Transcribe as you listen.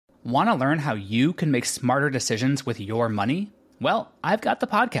Want to learn how you can make smarter decisions with your money? Well, I've got the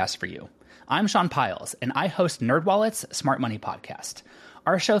podcast for you. I'm Sean Piles, and I host NerdWallet's Smart Money Podcast.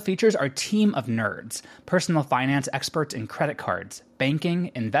 Our show features our team of nerds, personal finance experts in credit cards,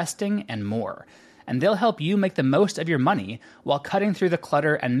 banking, investing, and more. And they'll help you make the most of your money while cutting through the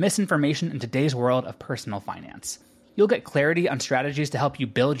clutter and misinformation in today's world of personal finance. You'll get clarity on strategies to help you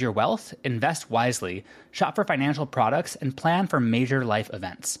build your wealth, invest wisely, shop for financial products, and plan for major life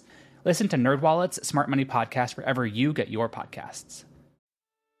events. Listen to NerdWallet's Smart Money Podcast wherever you get your podcasts.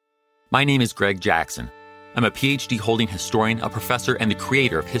 My name is Greg Jackson. I'm a PhD-holding historian, a professor, and the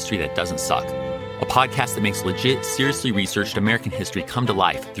creator of History That Doesn't Suck, a podcast that makes legit, seriously researched American history come to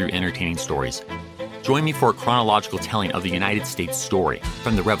life through entertaining stories. Join me for a chronological telling of the United States story,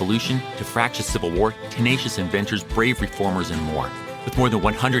 from the Revolution to fractious Civil War, tenacious inventors, brave reformers, and more. With more than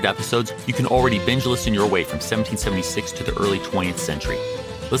 100 episodes, you can already binge listen your way from 1776 to the early 20th century.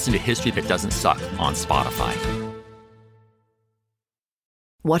 Listen to History That Doesn't Suck on Spotify.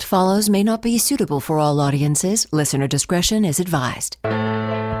 What follows may not be suitable for all audiences. Listener discretion is advised.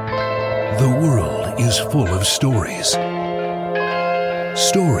 The world is full of stories.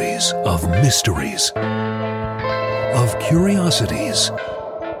 Stories of mysteries, of curiosities,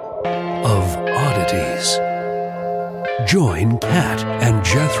 of oddities. Join Kat and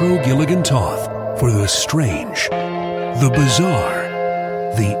Jethro Gilligan-Toth for the strange, the bizarre,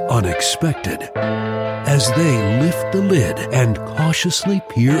 the unexpected, as they lift the lid and cautiously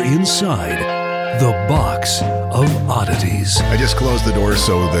peer inside the Box of Oddities. I just closed the door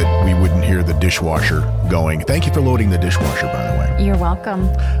so that we wouldn't hear the dishwasher going. Thank you for loading the dishwasher, by the way. You're welcome.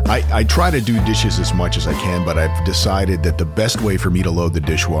 I try to do dishes as much as I can, but I've decided that the best way for me to load the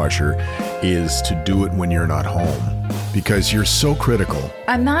dishwasher is to do it when you're not home. Because you're so critical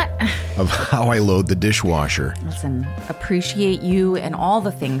I'm not of how I load the dishwasher. Listen, appreciate you and all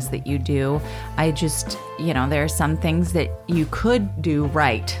the things that you do. I just, there are some things that you could do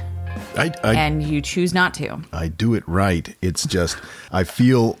right. And you choose not to. I do it right. It's just, I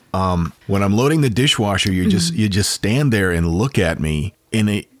feel when I'm loading the dishwasher, you just stand there and look at me,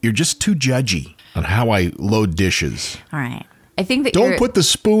 and you're just too judgy on how I load dishes. All right. I think that Don't put the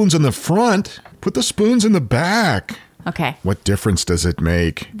spoons in the front. Put the spoons in the back. Okay. What difference does it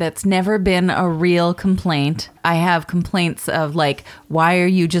make? That's never been a real complaint. I have complaints of why are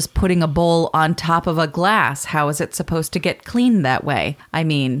you just putting a bowl on top of a glass? How is it supposed to get cleaned that way? I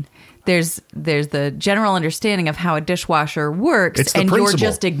mean, there's the general understanding of how a dishwasher works, and you're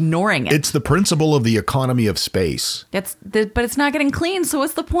just ignoring it. It's the principle of the economy of space. But it's not getting clean, so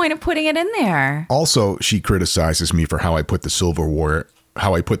what's the point of putting it in there? Also, she criticizes me for how I put the silverware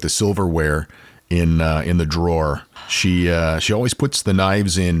in the drawer. She always puts the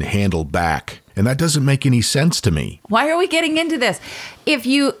knives in handle back, and that doesn't make any sense to me. Why are we getting into this? With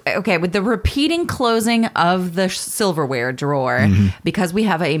the repeating closing of the silverware drawer, because we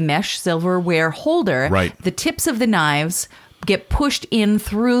have a mesh silverware holder, right, the tips of the knives get pushed in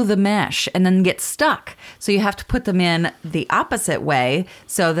through the mesh and then get stuck. So you have to put them in the opposite way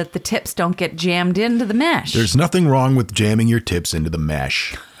so that the tips don't get jammed into the mesh. There's nothing wrong with jamming your tips into the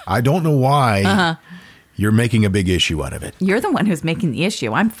mesh. I don't know why you're making a big issue out of it. You're the one who's making the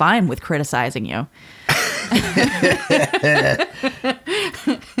issue. I'm fine with criticizing you.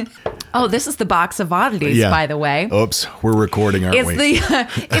 Oh, this is the Box of Oddities, by the way. Oops, we're recording, aren't we?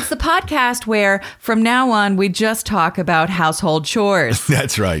 It's the podcast where, from now on, we just talk about household chores.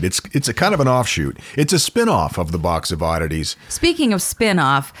 That's right. It's a kind of an offshoot. It's a spin-off of the Box of Oddities. Speaking of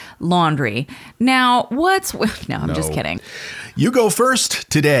spin-off, laundry. Now, I'm just kidding. You go first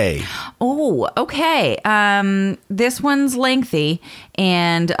today. Oh, okay. This one's lengthy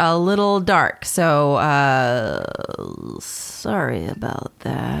and a little dark, so sorry about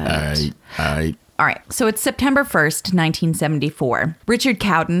that. All right, so it's September 1st, 1974. Richard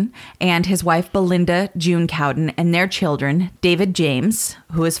Cowden and his wife Belinda June Cowden and their children, David James,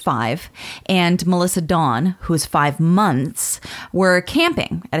 who is 5, and Melissa Dawn, who is 5 months, were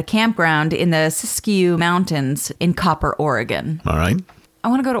camping at a campground in the Siskiyou Mountains in Copper, Oregon. All right. I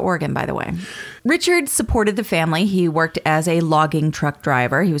want to go to Oregon, by the way. Richard supported the family. He worked as a logging truck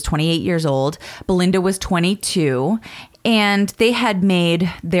driver. He was 28 years old. Belinda was 22. And they had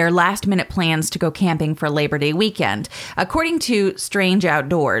made their last-minute plans to go camping for Labor Day weekend. According to Strange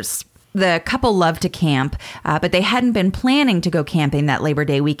Outdoors, the couple loved to camp, but they hadn't been planning to go camping that Labor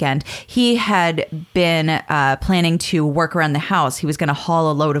Day weekend. He had been planning to work around the house. He was going to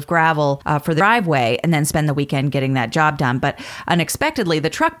haul a load of gravel for the driveway and then spend the weekend getting that job done. But unexpectedly,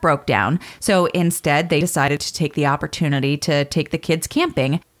 the truck broke down. So instead, they decided to take the opportunity to take the kids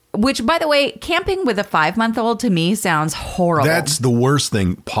camping. Which, by the way, camping with a 5-month-old to me sounds horrible. That's the worst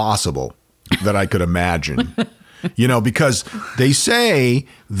thing possible that I could imagine. Because they say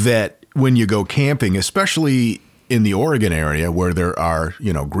that when you go camping, especially in the Oregon area where there are,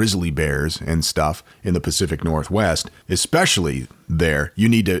 grizzly bears and stuff in the Pacific Northwest, especially there, you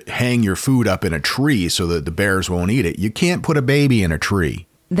need to hang your food up in a tree so that the bears won't eat it. You can't put a baby in a tree.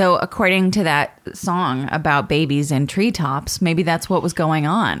 Though, according to that song about babies in treetops, maybe that's what was going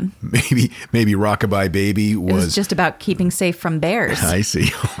on. Maybe Rockabye Baby was... It was just about keeping safe from bears. I see.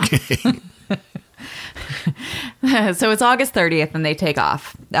 Okay. So it's August 30th and they take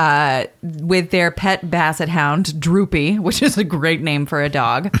off with their pet basset hound, Droopy, which is a great name for a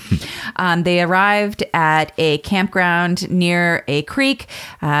dog. They arrived at a campground near a creek.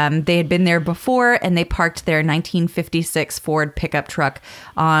 They had been there before and they parked their 1956 Ford pickup truck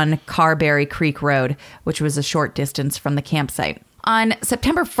on Carberry Creek Road, which was a short distance from the campsite. On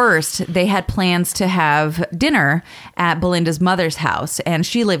September 1st, they had plans to have dinner at Belinda's mother's house, and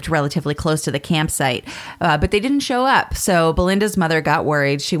she lived relatively close to the campsite, but they didn't show up. So Belinda's mother got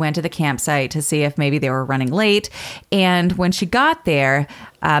worried. She went to the campsite to see if maybe they were running late, and when she got there,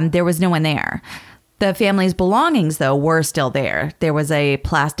 there was no one there. The family's belongings, though, were still there. There was a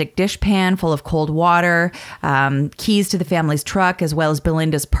plastic dishpan full of cold water. Keys to the family's truck, as well as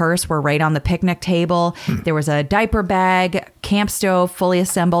Belinda's purse, were right on the picnic table. There was a diaper bag, camp stove, fully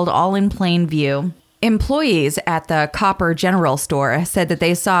assembled, all in plain view. Employees at the Copper General Store said that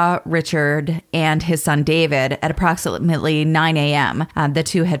they saw Richard and his son David at approximately 9 a.m. The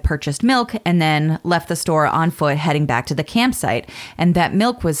two had purchased milk and then left the store on foot heading back to the campsite, and that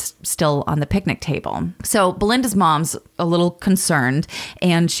milk was still on the picnic table. So Belinda's mom's a little concerned,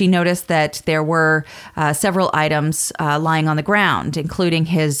 and she noticed that there were several items lying on the ground, including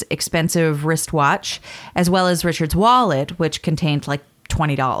his expensive wristwatch, as well as Richard's wallet, which contained like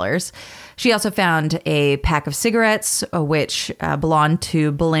 $20. She also found a pack of cigarettes, which belonged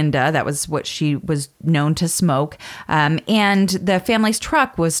to Belinda. That was what she was known to smoke. And the family's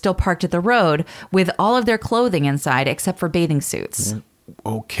truck was still parked at the road with all of their clothing inside except for bathing suits.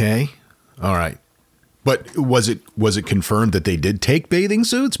 Okay. All right. But was it confirmed that they did take bathing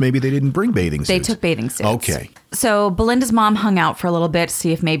suits? Maybe they didn't bring bathing suits. They took bathing suits. Okay. So Belinda's mom hung out for a little bit to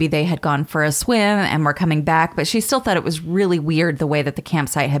see if maybe they had gone for a swim and were coming back, but she still thought it was really weird the way that the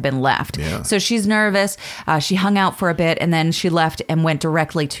campsite had been left. Yeah. So she's nervous. She hung out for a bit and then she left and went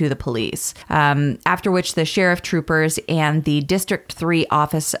directly to the police. After which the sheriff troopers and the District 3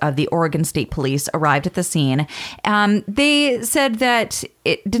 office of the Oregon State Police arrived at the scene. They said that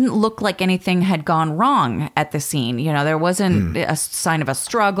it didn't look like anything had gone wrong at the scene. There wasn't a sign of a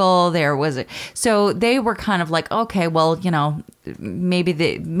struggle. So they were kind of like, okay, well, maybe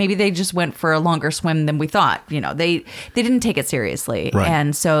they just went for a longer swim than we thought. They didn't take it seriously. Right.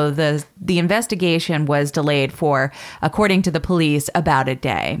 And so the investigation was delayed for, according to the police, about a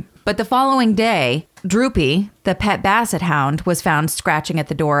day. But the following day, Droopy, the pet basset hound, was found scratching at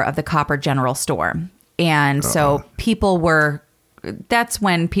the door of the Copper General Store. And so that's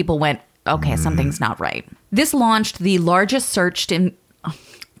when people went, okay, something's not right. This launched the largest search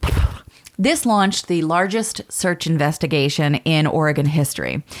investigation in Oregon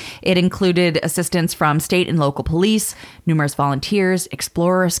history. It included assistance from state and local police, numerous volunteers,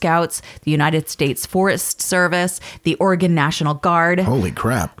 explorer scouts, the United States Forest Service, the Oregon National Guard. Holy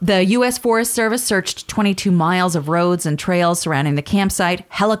crap. The U.S. Forest Service searched 22 miles of roads and trails surrounding the campsite.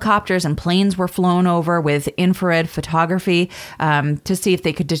 Helicopters and planes were flown over with infrared photography to see if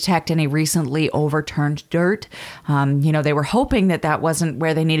they could detect any recently overturned dirt. They were hoping that wasn't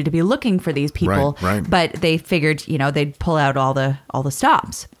where they needed to be looking for these people, right. But they figured, they'd pull out all the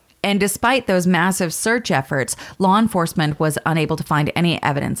stops. And despite those massive search efforts, law enforcement was unable to find any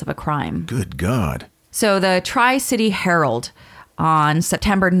evidence of a crime. Good God. So the Tri-City Herald on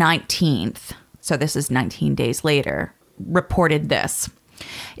September 19th, so this is 19 days later, reported this.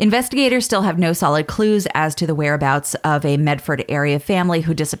 Investigators still have no solid clues as to the whereabouts of a Medford area family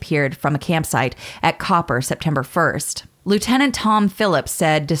who disappeared from a campsite at Copper September 1st. Lieutenant Tom Phillips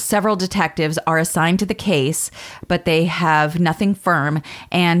said several detectives are assigned to the case, but they have nothing firm,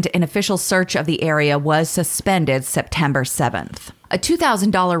 and an official search of the area was suspended September 7th. A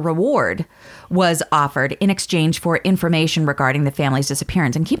 $2,000 reward was offered in exchange for information regarding the family's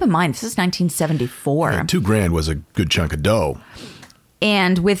disappearance. And keep in mind, this is 1974. Yeah, $2,000 was a good chunk of dough.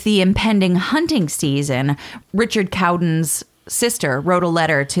 And with the impending hunting season, Richard Cowden's sister wrote a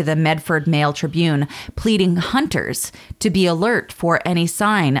letter to the Medford Mail Tribune pleading hunters to be alert for any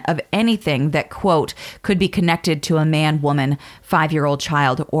sign of anything that, quote, could be connected to a man, woman, 5-year-old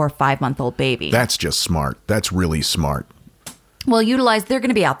child, or 5-month-old baby. That's just smart. That's really smart. well, utilized. They're going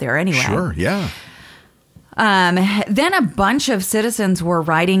to be out there anyway. Sure, yeah. Then a bunch of citizens were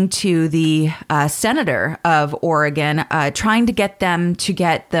writing to the senator of Oregon, trying to get them to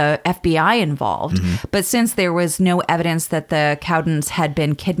get the FBI involved. But since there was no evidence that the Cowdens had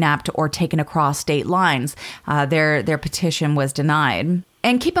been kidnapped or taken across state lines, their petition was denied.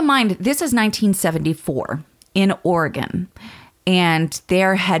 And keep in mind, this is 1974 in Oregon, and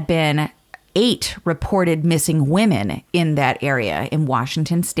there had been 8 reported missing women in that area in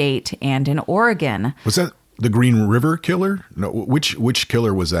Washington State and in Oregon. Was that the Green River killer? No, which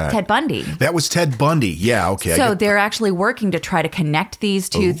killer was that? Ted Bundy. That was Ted Bundy. Yeah, okay. So they're actually working to try to connect these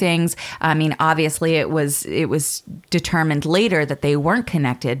two things. I mean, obviously it was determined later that they weren't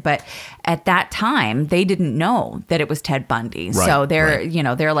connected, but at that time they didn't know that it was Ted Bundy. Right, so they're,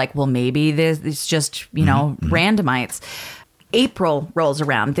 right. They're like, well, maybe it's just, randomites. April rolls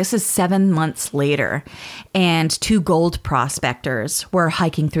around. This is 7 months later, and 2 gold prospectors were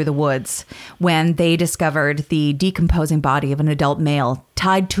hiking through the woods when they discovered the decomposing body of an adult male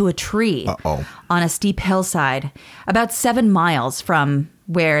tied to a tree on a steep hillside about 7 miles from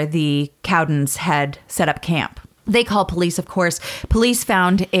where the Cowdens had set up camp. They called police, of course. Police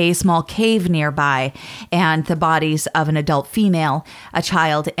found a small cave nearby, and the bodies of an adult female, a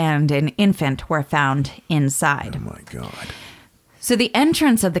child, and an infant were found inside. Oh, my God. So the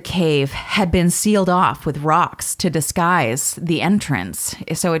entrance of the cave had been sealed off with rocks to disguise the entrance.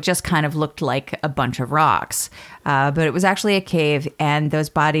 So it just kind of looked like a bunch of rocks. But it was actually a cave, and those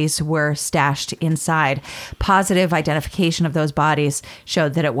bodies were stashed inside. Positive identification of those bodies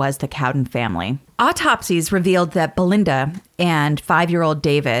showed that it was the Cowden family. Autopsies revealed that Belinda and 5-year-old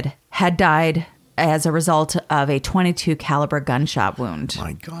David had died as a result of a .22 caliber gunshot wound.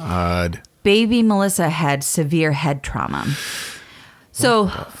 My God. Baby Melissa had severe head trauma. So,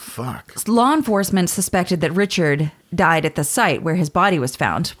 Fuck. Law enforcement suspected that Richard died at the site where his body was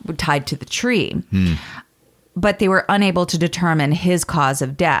found, tied to the tree. But they were unable to determine his cause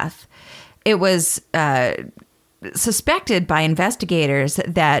of death. It was suspected by investigators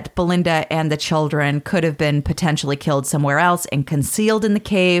that Belinda and the children could have been potentially killed somewhere else and concealed in the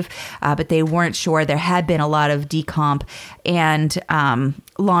cave, but they weren't sure. There had been a lot of decomp, and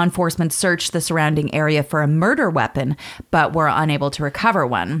law enforcement searched the surrounding area for a murder weapon, but were unable to recover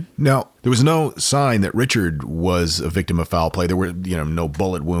one. Now, there was no sign that Richard was a victim of foul play. There were, no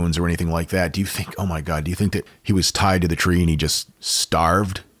bullet wounds or anything like that. Do you think, oh my God, do you think that he was tied to the tree and he just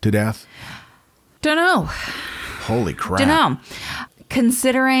starved to death? Don't know. Holy crap. Don't know.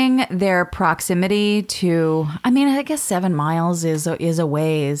 Considering their proximity to, I guess 7 miles is a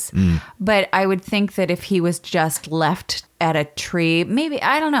ways. But I would think that if he was just left at a tree, maybe,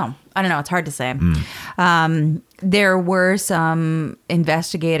 I don't know. It's hard to say. There were some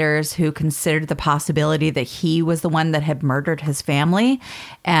investigators who considered the possibility that he was the one that had murdered his family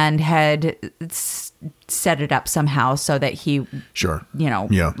and had set it up somehow so that he,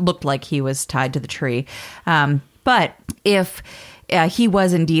 looked like he was tied to the tree. But if he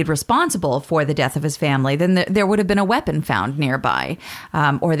was indeed responsible for the death of his family, then there would have been a weapon found nearby,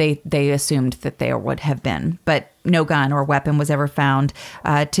 or they assumed that there would have been. But no gun or weapon was ever found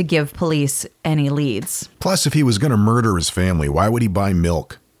to give police any leads. Plus, if he was going to murder his family, why would he buy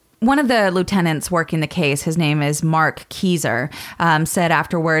milk? One of the lieutenants working the case, his name is Mark Keyser, said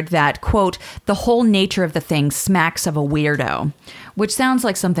afterward that, quote, the whole nature of the thing smacks of a weirdo, which sounds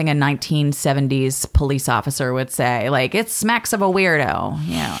like something a 1970s police officer would say. Like, it smacks of a weirdo.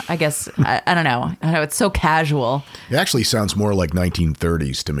 I guess, I don't know. It's so casual. It actually sounds more like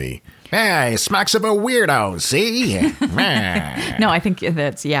 1930s to me. Hey, smacks of a weirdo, see? No, I think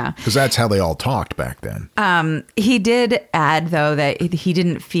that's, yeah. Because that's how they all talked back then. He did add, though, that he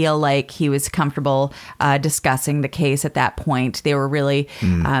didn't feel like he was comfortable discussing the case at that point. They were really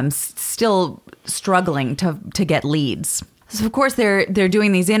still struggling to get leads. So, of course, they're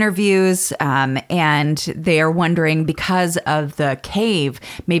doing these interviews and they are wondering, because of the cave,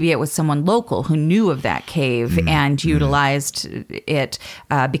 maybe it was someone local who knew of that cave and utilized it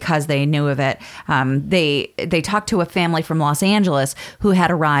because they knew of it. They talked to a family from Los Angeles who had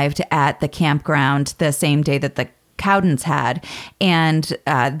arrived at the campground the same day that the Cowdens had, and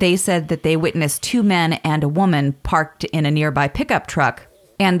they said that they witnessed 2 men and a woman parked in a nearby pickup truck.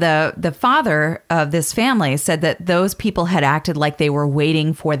 And the father of this family said that those people had acted like they were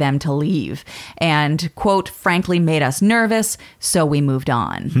waiting for them to leave and, quote, frankly made us nervous, so we moved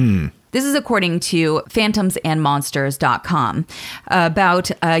on. This is according to phantomsandmonsters.com.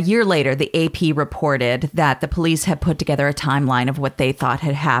 About a year later, the AP reported that the police had put together a timeline of what they thought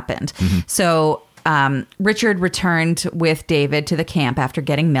had happened. So Richard returned with David to the camp after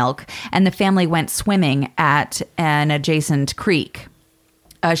getting milk, and the family went swimming at an adjacent creek.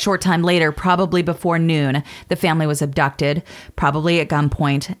 A short time later, probably before noon, the family was abducted, probably at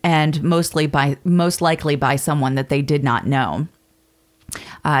gunpoint, and most likely by someone that they did not know.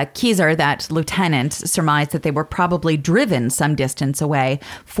 Keyser, that lieutenant, surmised that they were probably driven some distance away,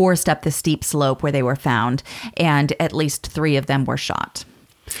 forced up the steep slope where they were found, and at least 3 of them were shot.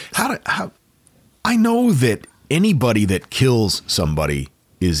 How I know that anybody that kills somebody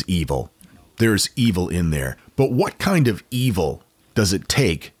is evil. There's evil in there. But what kind of evil does it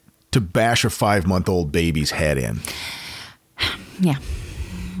take to bash a 5-month-old baby's head in? Yeah.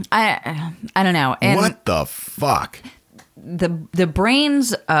 I don't know. And what the fuck? The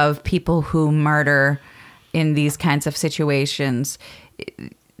brains of people who murder in these kinds of situations,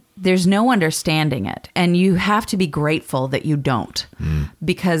 there's no understanding it. And you have to be grateful that you don't.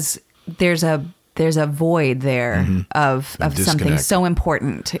 Because there's a void there of something so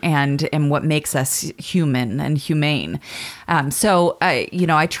important and what makes us human and humane. So I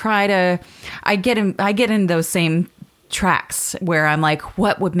get in those same tracks where I'm like,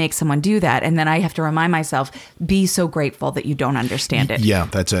 what would make someone do that? And then I have to remind myself, be so grateful that you don't understand it. Yeah,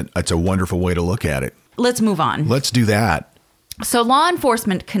 that's a wonderful way to look at it. Let's move on. Let's do that. So law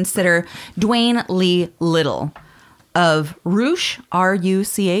enforcement consider Dwayne Lee Little of Ruch,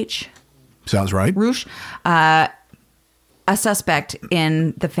 R-U-C-H. Sounds right. Ruch, a suspect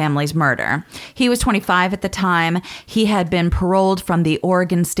in the family's murder. He was 25 at the time. He had been paroled from the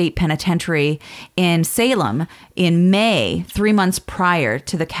Oregon State Penitentiary in Salem in May, 3 months prior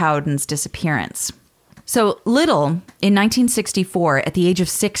to the Cowdens' disappearance. So Little, in 1964, at the age of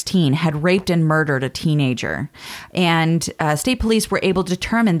 16, had raped and murdered a teenager. And state police were able to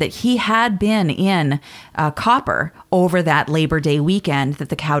determine that he had been in Copper over that Labor Day weekend that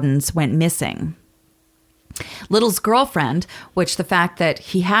the Cowdens went missing. Little's girlfriend, which the fact that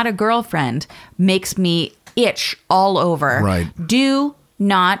he had a girlfriend makes me itch all over. Right. Do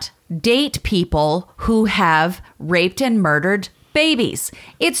not date people who have raped and murdered babies.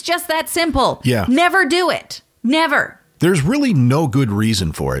 It's just that simple. Yeah. Never do it. Never. There's really no good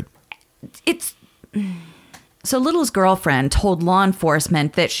reason for it. So Little's girlfriend told law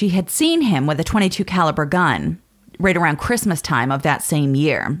enforcement that she had seen him with a .22 caliber gun right around Christmas time of that same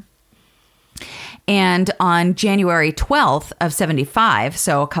year. And on January 12th of 75,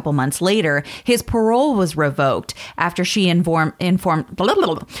 so a couple months later, his parole was revoked after she informed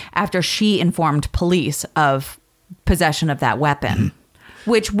police of possession of that weapon.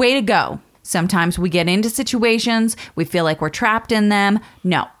 Which, way to go. Sometimes we get into situations, we feel like we're trapped in them.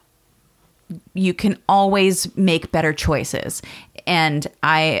 No. You can always make better choices. And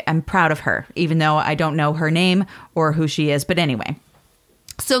I am proud of her, even though I don't know her name or who she is. But anyway.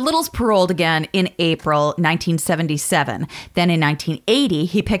 So Little's paroled again in April 1977. Then in 1980,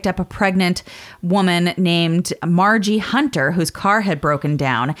 he picked up a pregnant woman named Margie Hunter, whose car had broken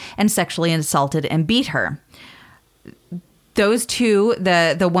down, and sexually assaulted and beat her. Those two,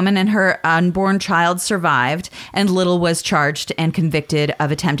 the woman and her unborn child, survived, and Little was charged and convicted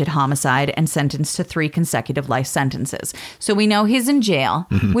of attempted homicide and sentenced to 3 consecutive life sentences. So we know he's in jail,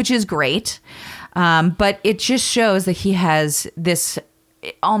 which is great. But it just shows that he has this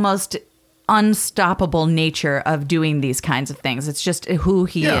almost unstoppable nature of doing these kinds of things. It's just who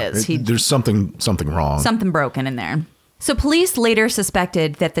he is. There's something wrong. Something broken in there. So police later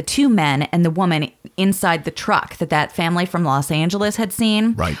suspected that the 2 men and the woman inside the truck that family from Los Angeles had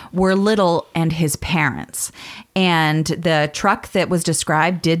seen were Little and his parents. And the truck that was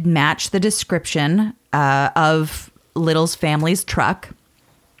described did match the description of Little's family's truck.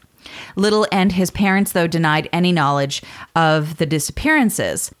 Little and his parents, though, denied any knowledge of the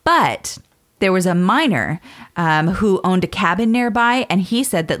disappearances. But there was a miner who owned a cabin nearby, and he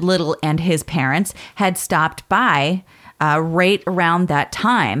said that Little and his parents had stopped by right around that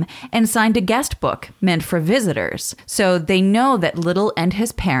time and signed a guest book meant for visitors. So they know that Little and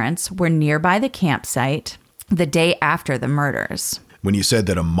his parents were nearby the campsite the day after the murders. When you said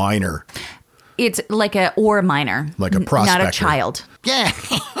that a miner... It's like a ore miner. Like a prospector. Not a child. Yeah.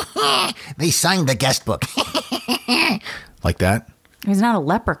 They signed the guest book. Like that? He's not a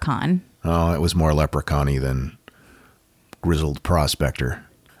leprechaun. Oh, it was more leprechaun-y than grizzled prospector.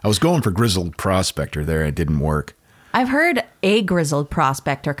 I was going for grizzled prospector there. It didn't work. I've heard a grizzled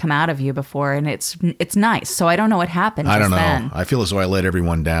prospector come out of you before, and it's nice. So I don't know what happened. I don't know. Then. I feel as though I let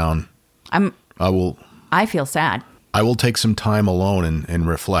everyone down. I feel sad. I will take some time alone and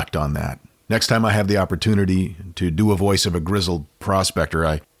reflect on that. Next time I have the opportunity to do a voice of a grizzled prospector,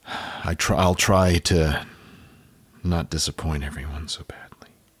 I'll try to not disappoint everyone so badly.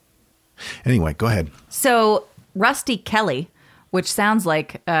 Anyway, go ahead. So Rusty Kelly, which sounds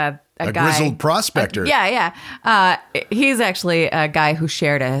like a guy, grizzled prospector. He's actually a guy who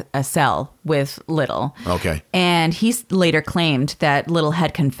shared a cell with Little. Okay. And he later claimed that Little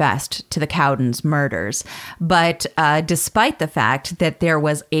had confessed to the Cowdens murders. But despite the fact that there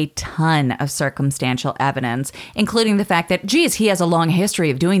was a ton of circumstantial evidence, including the fact that, geez, he has a long history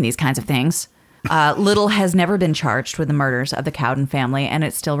of doing these kinds of things, Little has never been charged with the murders of the Cowden family, and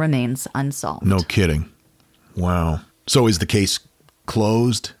it still remains unsolved. No kidding. Wow. So is the case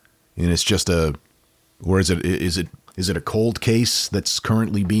closed? And it's just or is it a cold case that's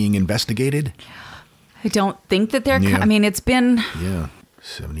currently being investigated? I don't think that they're, I mean, it's been... Yeah,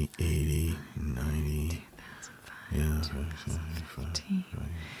 70, 80, 90,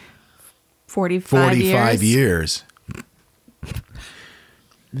 45 years.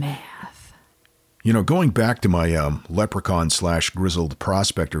 Math. You know, going back to my leprechaun/grizzled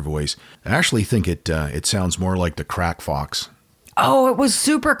prospector voice, I actually think it sounds more like the crack fox. Oh, it was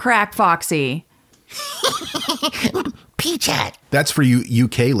super crack foxy. Peach-hat. That's for you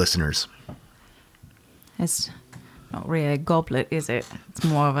UK listeners. It's not really a goblet, is it? It's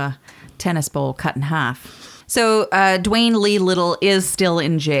more of a tennis ball cut in half. So Dwayne Lee Little is still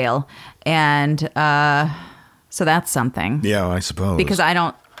in jail. And so that's something. Yeah, I suppose. Because I'm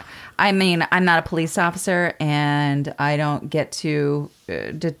not a police officer, and I don't get to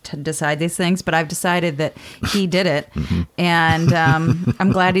decide these things, but I've decided that he did it, and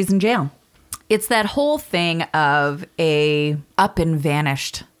I'm glad he's in jail. It's that whole thing of a up and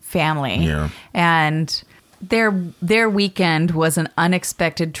vanished family, and their weekend was an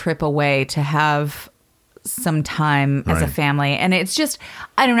unexpected trip away to have some time as a family, and it's just,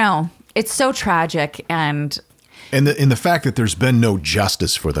 I don't know, it's so tragic, and the fact that there's been no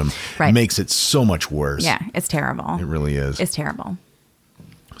justice for them makes it so much worse. Yeah, it's terrible. It really is. It's terrible.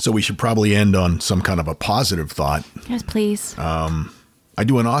 So we should probably end on some kind of a positive thought. Yes, please. I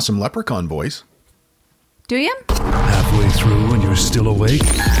do an awesome leprechaun voice. Do you? Halfway through and you're still awake?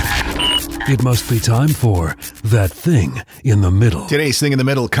 It must be time for That Thing in the Middle. Today's Thing in the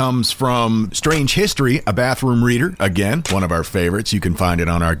Middle comes from Strange History, a bathroom reader. Again, one of our favorites. You can find it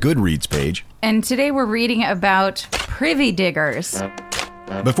on our Goodreads page. And today we're reading about privy diggers.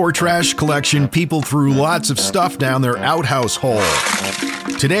 Before trash collection, people threw lots of stuff down their outhouse hole.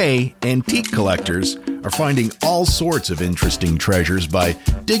 Today, antique collectors are finding all sorts of interesting treasures by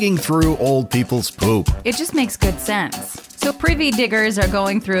digging through old people's poop. It just makes good sense. So privy diggers are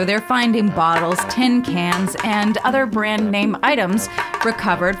going through, they're finding bottles, tin cans, and other brand name items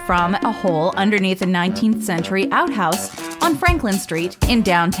recovered from a hole underneath a 19th century outhouse on Franklin Street in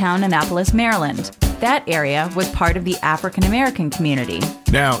downtown Annapolis, Maryland. That area was part of the African American community.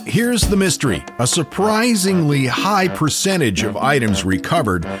 Now, here's the mystery. A surprisingly high percentage of items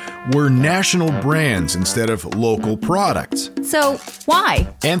recovered were national brands instead of local products. So,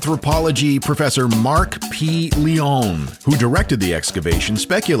 why? Anthropology professor Mark P. Leon, who directed the excavation,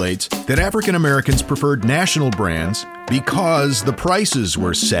 speculates that African Americans preferred national brands because the prices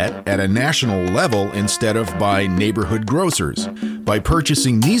were set at a national level instead of by neighborhood grocers. By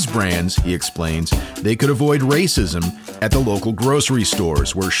purchasing these brands, he explains, they could avoid racism at the local grocery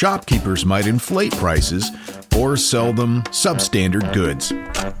stores where shopkeepers might inflate prices or sell them substandard goods.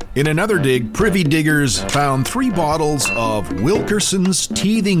 In another dig, privy diggers found 3 bottles of Wilkerson's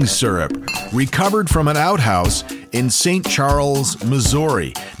teething syrup recovered from an outhouse in St. Charles,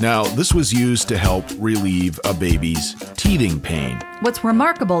 Missouri. Now, this was used to help relieve a baby's teething pain. What's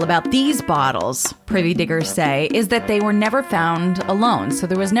remarkable about these bottles, privy diggers say, is that they were never found alone, so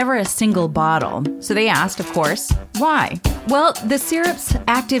there was never a single bottle. So they asked, of course, why? Well, the syrup's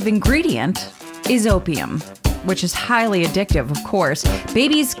active ingredient is opium, which is highly addictive, of course.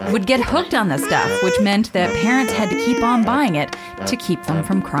 Babies would get hooked on the stuff, which meant that parents had to keep on buying it to keep them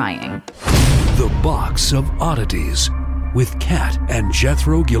from crying. The Box of Oddities with Kat and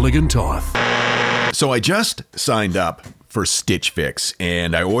Jethro Gilligan Toth. So I just signed up for Stitch Fix,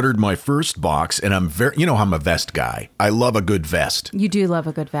 and I ordered my first box, and I'm I'm a vest guy. I love a good vest. You do love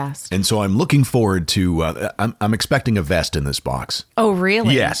a good vest. And so I'm looking forward to, I'm expecting a vest in this box. Oh,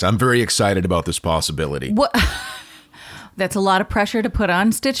 really? Yes, I'm very excited about this possibility. What? That's a lot of pressure to put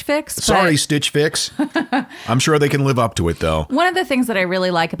on Stitch Fix. Sorry, Stitch Fix. I'm sure they can live up to it, though. One of the things that I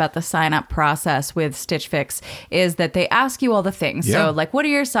really like about the sign-up process with Stitch Fix is that they ask you all the things. Yeah. So, like, what are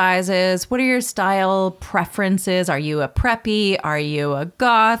your sizes? What are your style preferences? Are you a preppy? Are you a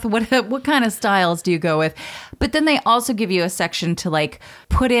goth? What kind of styles do you go with? But then they also give you a section to, like,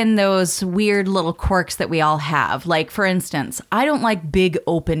 put in those weird little quirks that we all have. Like, for instance, I don't like big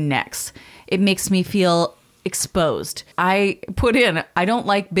open necks. It makes me feel exposed. I put in, I don't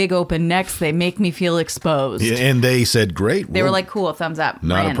like big open necks. They make me feel exposed. Yeah, and they said, great. They were like, cool, thumbs up.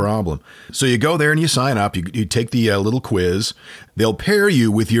 Not a problem. So you go there and you sign up. You take the little quiz. They'll pair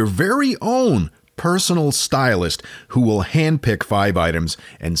you with your very own personal stylist who will handpick 5 items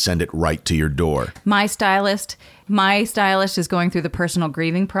and send it right to your door. My stylist is going through the personal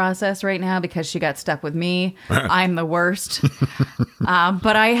grieving process right now because she got stuck with me. I'm the worst.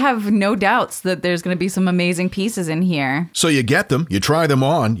 But I have no doubts that there's going to be some amazing pieces in here. So you get them, you try them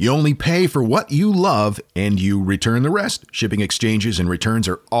on, you only pay for what you love, and you return the rest. Shipping, exchanges, and returns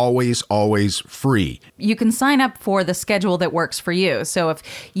are always, always free. You can sign up for the schedule that works for you. So if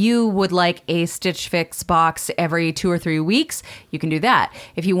you would like a Stitch Fix box every 2 or 3 weeks, you can do that.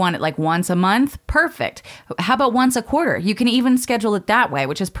 If you want it like once a month, perfect. How about once a quarter? You can even schedule it that way,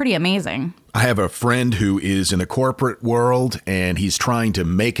 which is pretty amazing. I have a friend who is in the corporate world, and he's trying to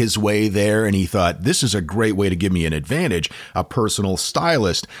make his way there, and he thought, this is a great way to give me an advantage, a personal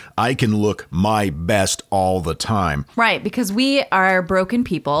stylist. I can look my best all the time. Right, because we are broken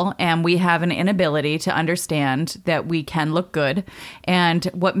people, and we have an inability to understand that we can look good and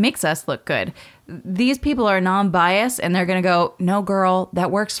what makes us look good. These people are non-biased, and they're going to go, no, girl,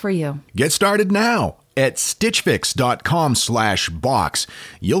 that works for you. Get started now. At stitchfix.com/box,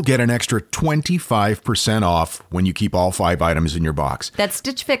 you'll get an extra 25% off when you keep all 5 items in your box. That's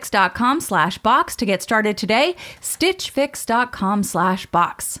stitchfix.com/box to get started today.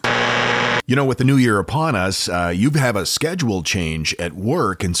 Stitchfix.com/box. You know, with the new year upon us, you have a schedule change at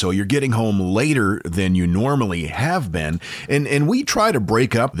work, and so you're getting home later than you normally have been. And we try to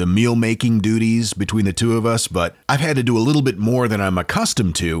break up the meal-making duties between the two of us, but I've had to do a little bit more than I'm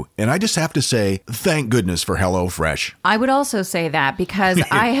accustomed to, and I just have to say, thank goodness for HelloFresh. I would also say that because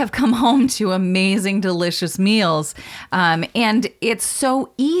I have come home to amazing, delicious meals, and it's so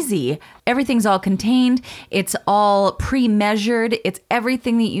easy. Everything's all contained. It's all pre-measured. It's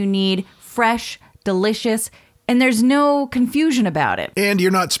everything that you need. Fresh, delicious, and there's no confusion about it. And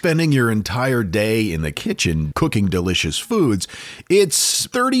you're not spending your entire day in the kitchen cooking delicious foods. It's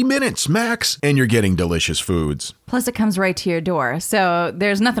 30 minutes max, and you're getting delicious foods. Plus, it comes right to your door, so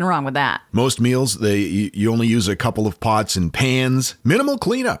there's nothing wrong with that. Most meals, you only use a couple of pots and pans. Minimal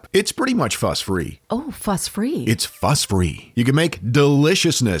cleanup. It's pretty much fuss-free. Oh, fuss-free. It's fuss-free. You can make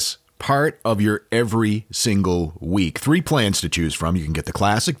deliciousness part of your every single week. 3 plans to choose from. You can get the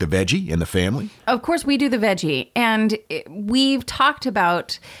classic, the veggie, and the family. Of course, we do the veggie. And we've talked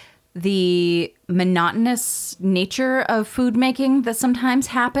about the monotonous nature of food making that sometimes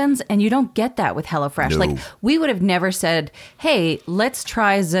happens, and you don't get that with HelloFresh. No. Like, we would have never said, hey, let's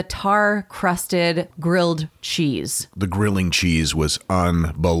try za'atar-crusted grilled cheese. The grilling cheese was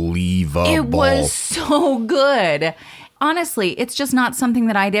unbelievable. It was so good. Honestly, it's just not something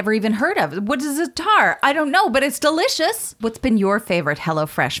that I'd ever even heard of. What is za'atar? I don't know, but it's delicious. What's been your favorite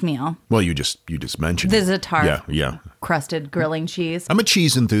HelloFresh meal? Well, you just mentioned the it. za'atar Yeah. crusted grilling cheese. I'm a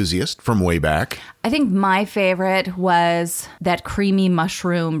cheese enthusiast from way back. I think my favorite was that creamy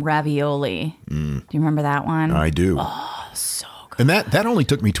mushroom ravioli. Do you remember that one? I do. Oh, so good. And that only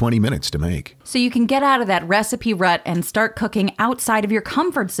took me 20 minutes to make. So you can get out of that recipe rut and start cooking outside of your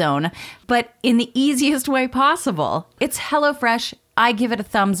comfort zone, but in the easiest way possible. It's HelloFresh. I give it a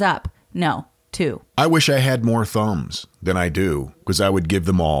thumbs up. No, 2. I wish I had more thumbs than I do, because I would give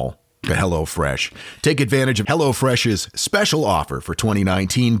them all to HelloFresh. Take advantage of HelloFresh's special offer for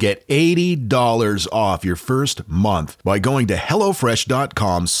 2019. Get $80 off your first month by going to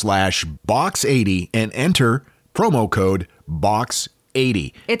HelloFresh.com/box80 and enter promo code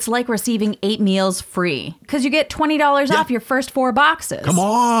BOX80. It's like receiving 8 meals free because you get $20 off your first 4 boxes. Come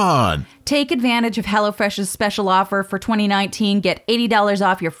on. Take advantage of HelloFresh's special offer for 2019. Get $80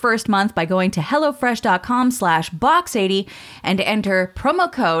 off your first month by going to HelloFresh.com/box80 and enter promo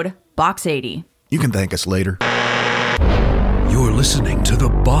code BOX80. You can thank us later. You're listening to the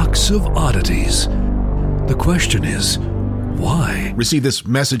Box of Oddities. The question is, why? Received this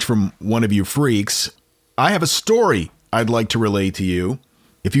message from one of you freaks. I have a story I'd like to relay to you.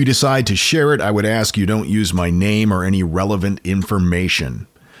 If you decide to share it, I would ask you don't use my name or any relevant information.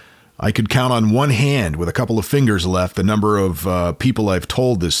 I could count on one hand with a couple of fingers left the number of people I've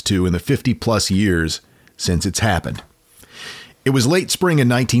told this to in the 50-plus years since it's happened. It was late spring in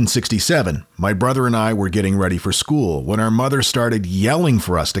 1967. My brother and I were getting ready for school when our mother started yelling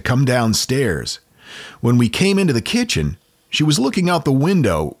for us to come downstairs. When we came into the kitchen, she was looking out the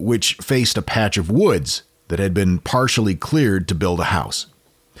window, which faced a patch of woods that had been partially cleared to build a house.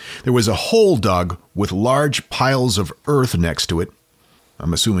 There was a hole dug with large piles of earth next to it.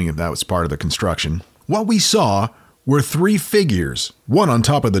 I'm assuming that was part of the construction. What we saw were 3 figures, one on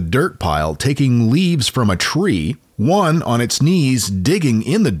top of the dirt pile taking leaves from a tree, one on its knees digging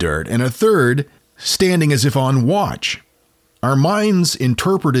in the dirt, and a third standing as if on watch. Our minds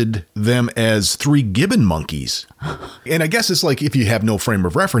interpreted them as 3 gibbon monkeys. And I guess it's like if you have no frame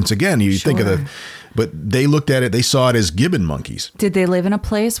of reference, again, you think of but they looked at it, they saw it as gibbon monkeys. Did they live in a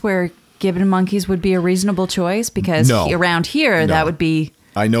place where gibbon monkeys would be a reasonable choice? Because around here, that would be...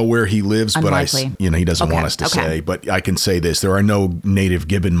 I know where he lives, unlikely. But he doesn't want us to say. But I can say this. There are no native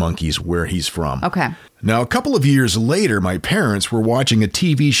gibbon monkeys where he's from. Okay. Now, a couple of years later, my parents were watching a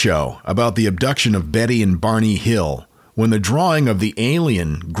TV show about the abduction of Betty and Barney Hill. When the drawing of the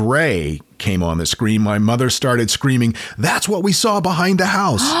alien, Gray, came on the screen, my mother started screaming, "That's what we saw behind the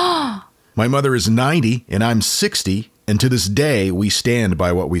house." My mother is 90 and I'm 60. And to this day, we stand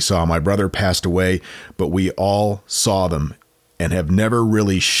by what we saw. My brother passed away, but we all saw them and have never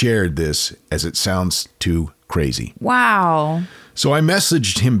really shared this as it sounds too crazy. Wow. So I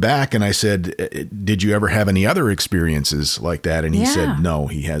messaged him back and I said, "Did you ever have any other experiences like that?" And he said, "No,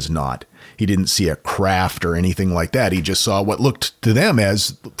 he has not. He didn't see a craft or anything like that. He just saw what looked to them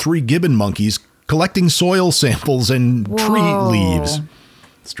as 3 gibbon monkeys collecting soil samples and tree leaves."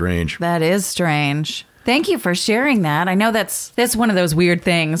 Strange. That is strange. Thank you for sharing that. I know that's one of those weird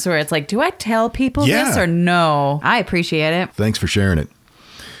things where it's like, do I tell people this or no? I appreciate it. Thanks for sharing it.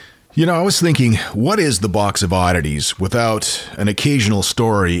 You know, I was thinking, what is the Box of Oddities without an occasional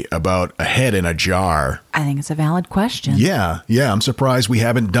story about a head in a jar? I think it's a valid question. Yeah. I'm surprised we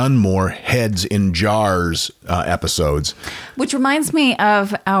haven't done more heads in jars episodes. Which reminds me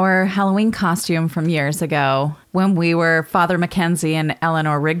of our Halloween costume from years ago when we were Father Mackenzie and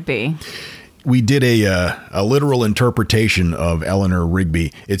Eleanor Rigby. We did a literal interpretation of Eleanor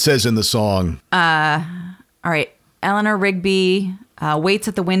Rigby. It says in the song... all right. Eleanor Rigby waits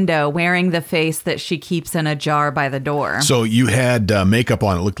at the window wearing the face that she keeps in a jar by the door. So you had makeup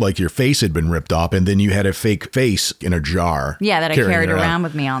on. It looked like your face had been ripped off, and then you had a fake face in a jar. Yeah, that I carried around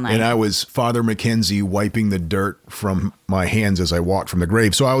with me all night. And I was Father Mackenzie wiping the dirt from my hands as I walked from the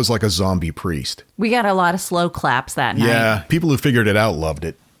grave. So I was like a zombie priest. We got a lot of slow claps that night. Yeah, people who figured it out loved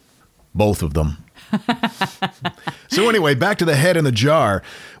it. Both of them. So anyway, back to the head in the jar.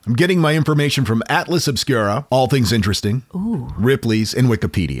 I'm getting my information from Atlas Obscura, All Things Interesting, Ripley's, and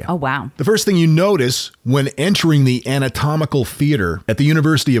Wikipedia. Oh, wow. The first thing you notice when entering the anatomical theater at the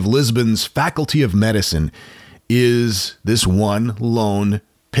University of Lisbon's Faculty of Medicine is this one lone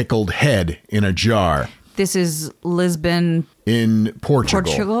pickled head in a jar. This is Lisbon. In Portugal.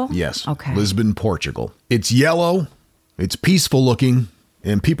 Portugal? Yes. Okay. Lisbon, Portugal. It's yellow. It's peaceful looking.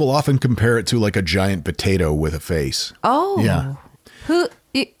 And people often compare it to like a giant potato with a face. Oh. Yeah.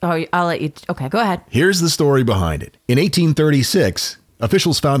 I'll let you. Okay, go ahead. Here's the story behind it. In 1836,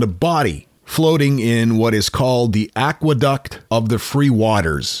 officials found a body floating in what is called the Aqueduct of the Free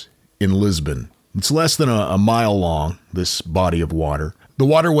Waters in Lisbon. It's less than a mile long, this body of water. The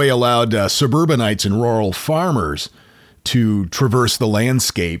waterway allowed suburbanites and rural farmers to traverse the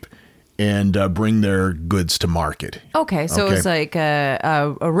landscape and bring their goods to market. Okay, so it was like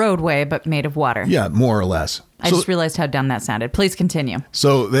a roadway, but made of water. Yeah, more or less. I just realized how dumb that sounded. Please continue.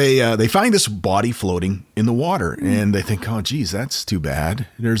 So they find this body floating in the water, and they think, oh, geez, that's too bad.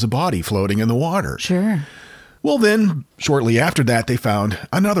 There's a body floating in the water. Sure. Well, then, shortly after that, they found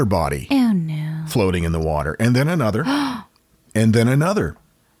another body. Oh, no. Floating in the water, and then another, and then another,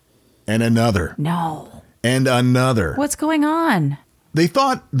 and another. No. And another. What's going on? They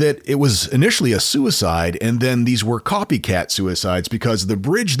thought that it was initially a suicide, and then these were copycat suicides because the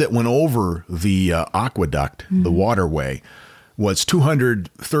bridge that went over the aqueduct, the waterway, was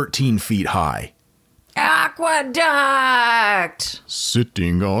 213 feet high. Aqueduct!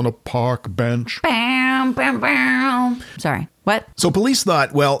 Sitting on a park bench. Bam, bam, bam. Sorry, what? So police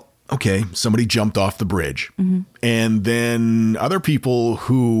thought, well, okay, somebody jumped off the bridge. And then other people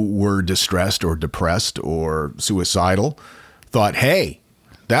who were distressed or depressed or suicidal thought, hey,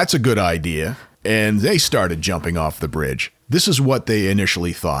 that's a good idea. And they started jumping off the bridge. This is what they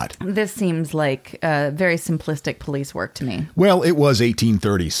initially thought. This seems like very simplistic police work to me. Well, it was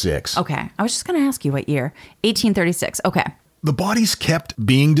 1836. Okay. I was just going to ask you what year. 1836. Okay. The bodies kept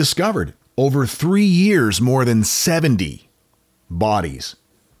being discovered. Over 3 years, more than 70 bodies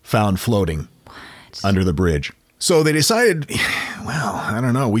found floating under the bridge. So they decided, well, I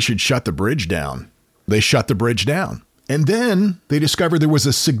don't know, we should shut the bridge down. They shut the bridge down. And then they discovered there was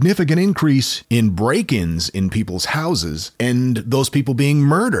a significant increase in break-ins in people's houses and those people being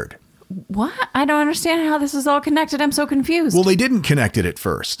murdered. What? I don't understand how this is all connected. I'm so confused. Well, they didn't connect it at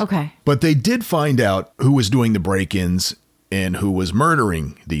first. Okay. But they did find out who was doing the break-ins and who was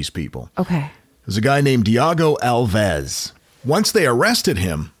murdering these people. Okay. was a guy named Diego Alves. Once they arrested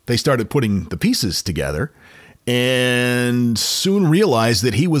him, they started putting the pieces together and soon realized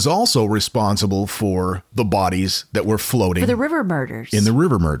that he was also responsible for the bodies that were floating. For the river murders. In the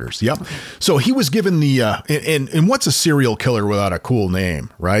river murders, yep. Okay. So he was given the, and what's a serial killer without a cool name,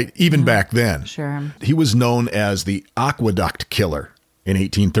 right? Even back then. Sure. He was known as the Aqueduct Killer in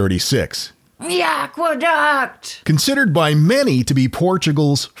 1836. The Aqueduct! Considered by many to be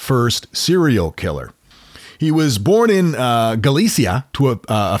Portugal's first serial killer. He was born in Galicia to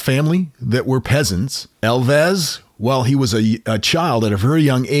a family that were peasants. Alves, while he was a child at a very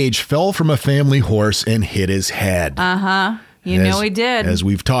young age, fell from a family horse and hit his head. Uh-huh. You know he did. As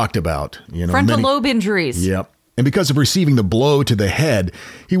we've talked about. Frontal lobe injuries. Yep. And because of receiving the blow to the head,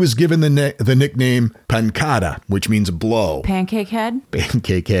 he was given the nickname Pancada, which means blow. Pancake head?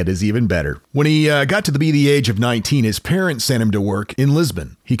 Pancake head is even better. When he got to be the age of 19, his parents sent him to work in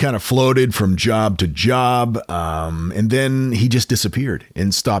Lisbon. He kind of floated from job to job, and then he just disappeared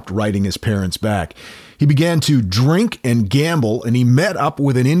and stopped writing his parents back. He began to drink and gamble, and he met up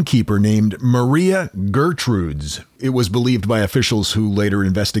with an innkeeper named Maria Gertrudes. It was believed by officials who later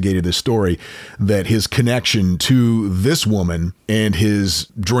investigated the story that his connection to this woman and his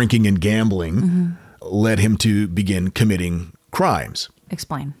drinking and gambling led him to begin committing crimes.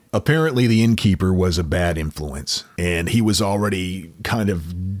 Explain. Apparently, the innkeeper was a bad influence, and he was already kind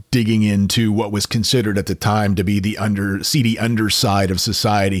of digging into what was considered at the time to be the seedy underside of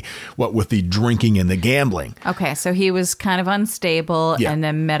society, what with the drinking and the gambling. Okay, so he was kind of unstable and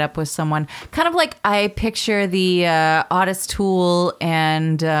then met up with someone. Kind of like I picture the Otis Toole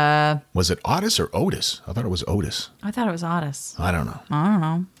and... Was it Otis or Otis? I thought it was Otis. I thought it was Otis. I don't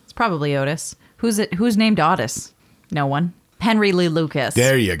know. It's probably Otis. Who's named Otis? No one. Henry Lee Lucas.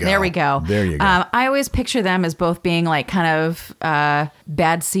 There you go. There we go. There you go. I always picture them as both being like kind of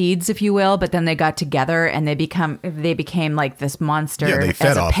bad seeds, if you will, but then they got together and they became like this monster they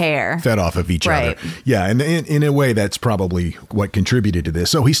fed as a off, pair. Fed off of each other. Yeah, and in a way, that's probably what contributed to this.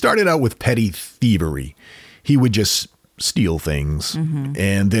 So he started out with petty thievery. He would just steal things,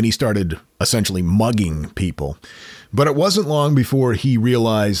 and then he started essentially mugging people. But it wasn't long before he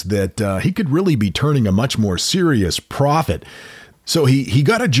realized that he could really be turning a much more serious profit. So he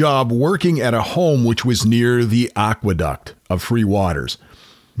got a job working at a home which was near the aqueduct of Free Waters.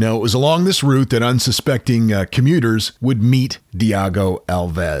 Now, it was along this route that unsuspecting commuters would meet Diego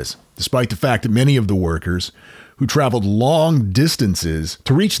Alves, despite the fact that many of the workers who traveled long distances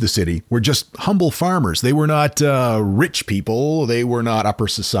to reach the city were just humble farmers. They were not rich people. They were not upper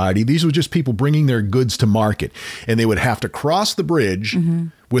society. These were just people bringing their goods to market. And they would have to cross the bridge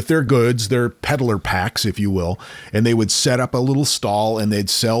with their goods, their peddler packs, if you will. And they would set up a little stall and they'd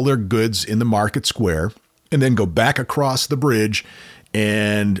sell their goods in the market square and then go back across the bridge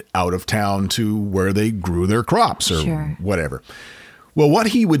and out of town to where they grew their crops or whatever. Well, what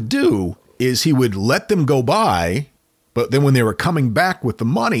he would do is he would let them go by, but then when they were coming back with the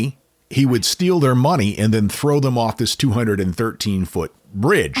money, he would steal their money and then throw them off this 213-foot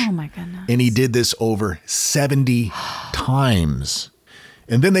bridge. Oh, my goodness. And he did this over 70 times.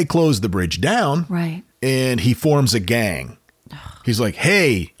 And then they closed the bridge down. Right. And he forms a gang. He's like,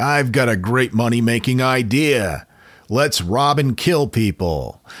 hey, I've got a great money-making idea. Let's rob and kill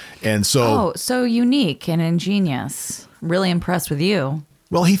people. And so... Oh, so unique and ingenious. Really impressed with you.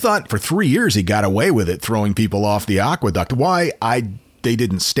 Well, he thought for 3 years he got away with it, throwing people off the aqueduct. Why they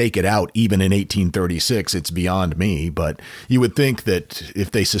didn't stake it out even in 1836, it's beyond me. But you would think that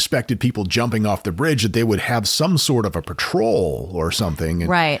if they suspected people jumping off the bridge, that they would have some sort of a patrol or something.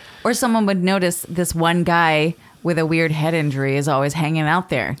 Right. Or someone would notice this one guy with a weird head injury is always hanging out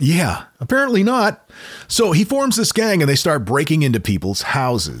there. Yeah, apparently not. So he forms this gang and they start breaking into people's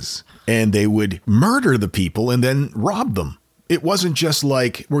houses. And they would murder the people and then rob them. It wasn't just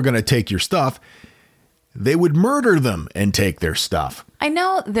like, we're going to take your stuff. They would murder them and take their stuff. I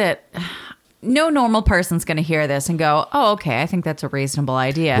know that no normal person's going to hear this and go, oh, okay, I think that's a reasonable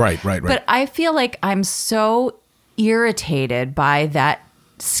idea. Right. But I feel like I'm so irritated by that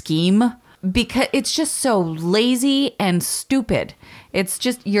scheme because it's just so lazy and stupid. It's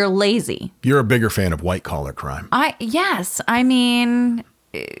just, you're lazy. You're a bigger fan of white collar crime. Yes. I mean...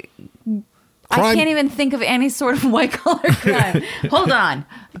 I can't even think of any sort of white collar crime. Hold on.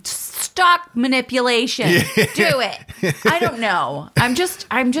 Stock manipulation. Do it. I don't know. I'm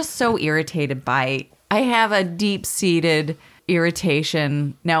just so irritated by I have a deep-seated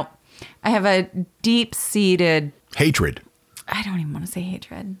irritation. No. I have a deep-seated hatred. I don't even want to say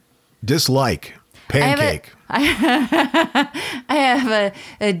hatred. Dislike. Pancake. I have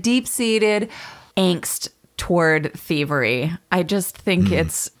a deep-seated angst toward thievery. I just think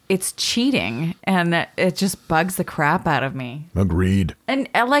it's cheating, and it just bugs the crap out of me. Agreed. And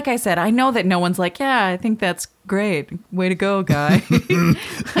like I said, I know that no one's like, yeah, I think that's great. Way to go, guy.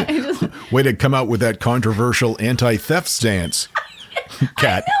 Way to come out with that controversial anti-theft stance,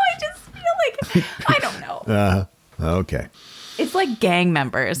 Kat. I just feel like, I don't know. Okay. It's like gang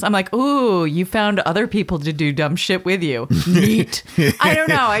members. I'm like, ooh, you found other people to do dumb shit with you. Neat. I don't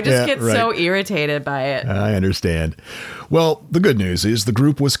know. I just get so irritated by it. I understand. Well, the good news is the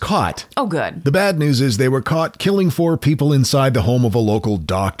group was caught. Oh, good. The bad news is they were caught killing 4 people inside the home of a local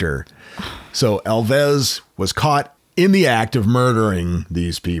doctor. So Alves was caught in the act of murdering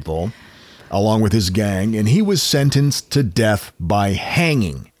these people, along with his gang, and he was sentenced to death by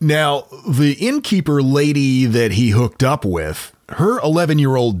hanging. Now, the innkeeper lady that he hooked up with, her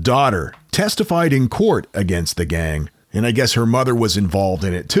 11-year-old daughter, testified in court against the gang. And I guess her mother was involved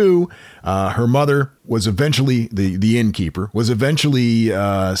in it too. Her mother was eventually, the innkeeper, was eventually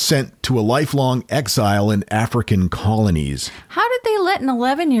sent to a lifelong exile in African colonies. How did they let an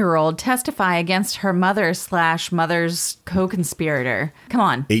 11-year-old testify against her mother/mother's co-conspirator? Come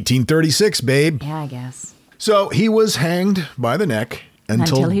on. 1836, babe. Yeah, I guess. So he was hanged by the neck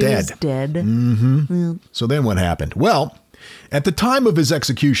until he dead. was dead. Mm-hmm. So then what happened? Well, at the time of his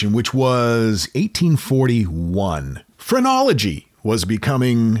execution, which was 1841, phrenology was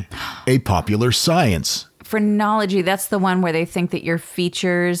becoming a popular science. Phrenology, that's the one where they think that your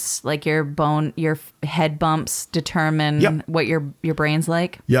features, like your head bumps, determine what your brain's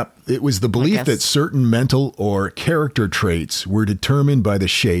like. Yep. It was the belief that certain mental or character traits were determined by the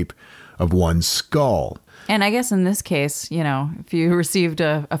shape of one's skull. And I guess in this case, if you received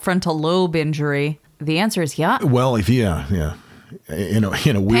a frontal lobe injury, the answer is yeah. Well, in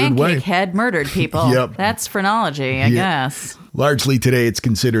a weird way. Pancake head murdered people. Yep. That's phrenology, I guess. Largely today, it's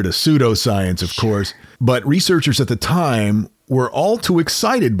considered a pseudoscience, of course. But researchers at the time were all too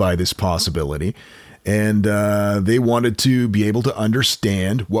excited by this possibility. And they wanted to be able to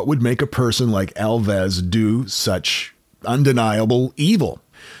understand what would make a person like Alves do such undeniable evil.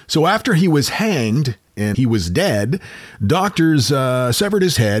 So after he was hanged and he was dead, doctors severed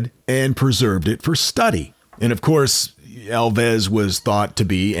his head and preserved it for study. And of course, Alves was thought to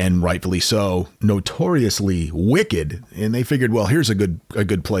be, and rightfully so, notoriously wicked. And they figured, well, here's a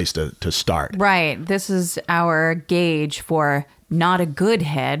good place to start. Right. This is our gauge for not a good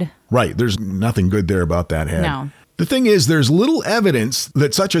head. Right. There's nothing good there about that head. No. The thing is, there's little evidence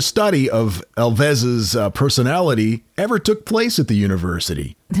that such a study of Alves's personality ever took place at the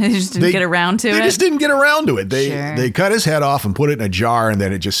university. They just didn't get around to it? They just didn't get around to it. They cut his head off and put it in a jar, and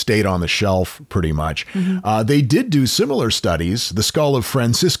then it just stayed on the shelf pretty much. Mm-hmm. They did do similar studies. The skull of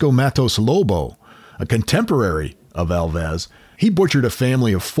Francisco Matos Lobo, a contemporary of Alves. He butchered a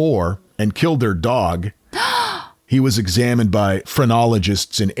family of 4 and killed their dog. He was examined by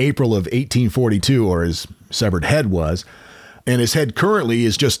phrenologists in April of 1842, or his severed head was, and his head currently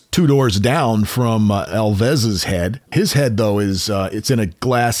is just 2 doors down from Alves's head. His head, though, is it's in a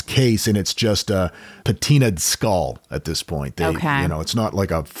glass case, and it's just a patinaed skull at this point. It's not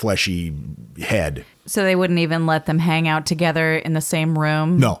like a fleshy head. So they wouldn't even let them hang out together in the same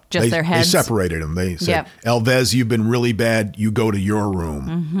room? No. Just their heads? They separated them. They said, Alves, you've been really bad. You go to your room.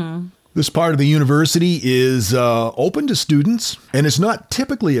 Mm-hmm. This part of the university is open to students, and it's not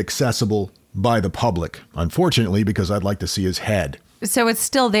typically accessible by the public, unfortunately, because I'd like to see his head. So it's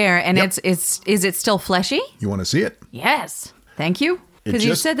still there, and is it still fleshy? You want to see it? Yes. Thank you. Because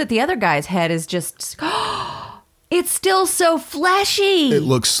you said that the other guy's head is just... It's still so fleshy. It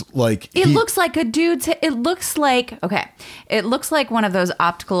looks like... It looks like a dude's... It looks like... Okay. It looks like one of those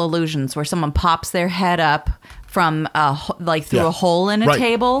optical illusions where someone pops their head up from through a hole in a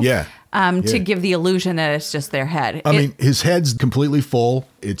table. Yeah. To give the illusion that it's just their head. I mean, his head's completely full.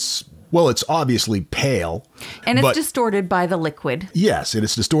 It's obviously pale. And it's distorted by the liquid. Yes, and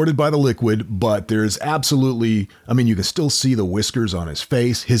it's distorted by the liquid, but there's absolutely, you can still see the whiskers on his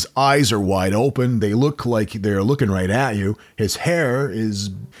face. His eyes are wide open. They look like they're looking right at you. His hair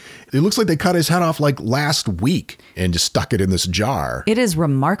it looks like they cut his head off like last week and just stuck it in this jar. It is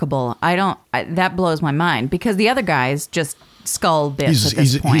remarkable. That blows my mind because the other guy's just skull bits at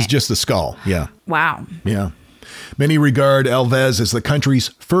this point. He's just the skull. Yeah. Wow. Yeah. Many regard Alves as the country's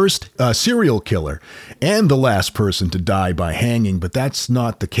first serial killer and the last person to die by hanging, but that's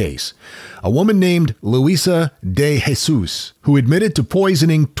not the case. A woman named Luisa de Jesus, who admitted to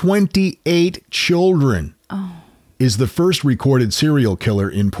poisoning 28 children, is the first recorded serial killer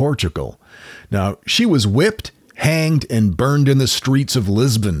in Portugal. Now, she was whipped, hanged, and burned in the streets of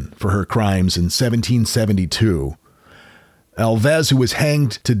Lisbon for her crimes in 1772. Alves, who was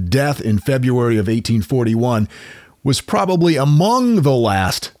hanged to death in February of 1841, was probably among the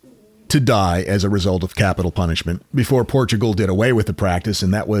last to die as a result of capital punishment before Portugal did away with the practice,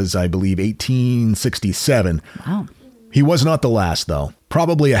 and that was, I believe, 1867. Wow. He was not the last, though.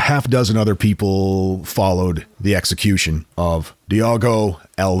 Probably a half dozen other people followed the execution of Diogo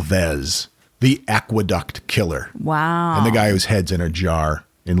Alves, the aqueduct killer. Wow. And the guy whose head's in a jar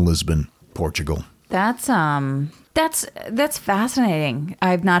in Lisbon, Portugal. That's fascinating.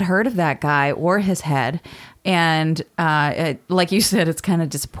 I've not heard of that guy or his head. And like you said, it's kind of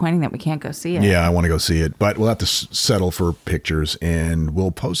disappointing that we can't go see it. Yeah, I want to go see it, but we'll have to settle for pictures, and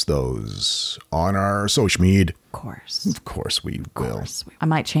we'll post those on our social media. Of course we will. I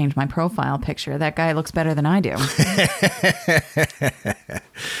might change my profile picture. That guy looks better than I do.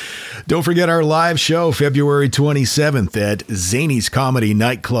 Don't forget our live show February 27th at Zany's Comedy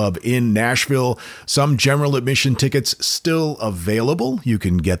Nightclub in Nashville. Some general admission tickets still available. You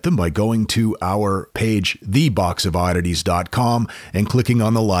can get them by going to our page, theboxofoddities.com, and clicking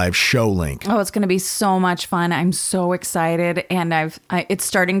on the live show link. Oh, it's going to be so much fun. I'm so excited, and it's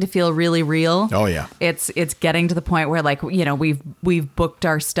starting to feel really real. Oh yeah. It's getting to the point where, like, you know, we've booked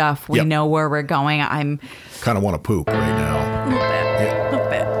our stuff. We know where we're going. I'm kind of want to poop right now. A little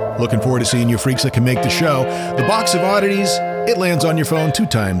bit. Looking forward to seeing you freaks that can make the show. The Box of Oddities, it lands on your phone 2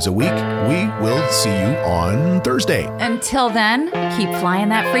 times a week. We will see you on Thursday. Until then, keep flying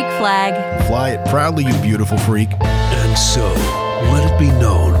that freak flag. Fly it proudly, you beautiful freak. And so, let it be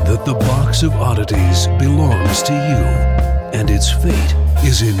known that the Box of Oddities belongs to you, and its fate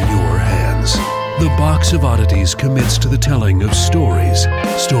is in your hands. The Box of Oddities commits to the telling of stories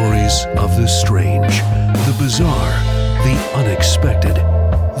of the strange, the bizarre, the unexpected.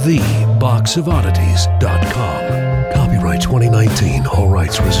 TheBoxOfOddities.com. Copyright 2019, all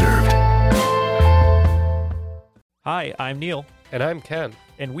rights reserved. Hi, I'm Neil. And I'm Ken.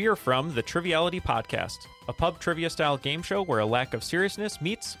 And we are from the Triviality Podcast, a pub trivia-style game show where a lack of seriousness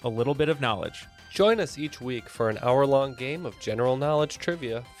meets a little bit of knowledge. Join us each week for an hour-long game of general knowledge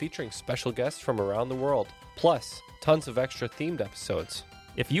trivia featuring special guests from around the world, plus tons of extra themed episodes.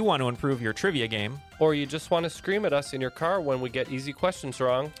 If you want to improve your trivia game, or you just want to scream at us in your car when we get easy questions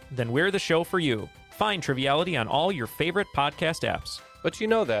wrong, then we're the show for you. Find Triviality on all your favorite podcast apps. But you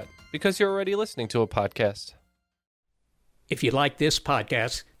know that, because you're already listening to a podcast. If you like this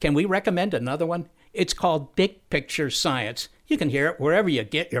podcast, can we recommend another one? It's called Big Picture Science. You can hear it wherever you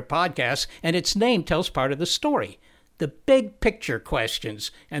get your podcasts, and its name tells part of the story. The big picture questions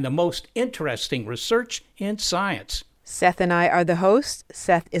and the most interesting research in science. Seth and I are the hosts.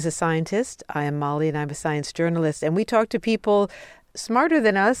 Seth is a scientist. I am Molly, and I'm a science journalist. And we talk to people smarter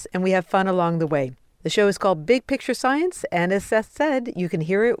than us, and we have fun along the way. The show is called Big Picture Science, and as Seth said, you can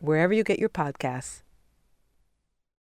hear it wherever you get your podcasts.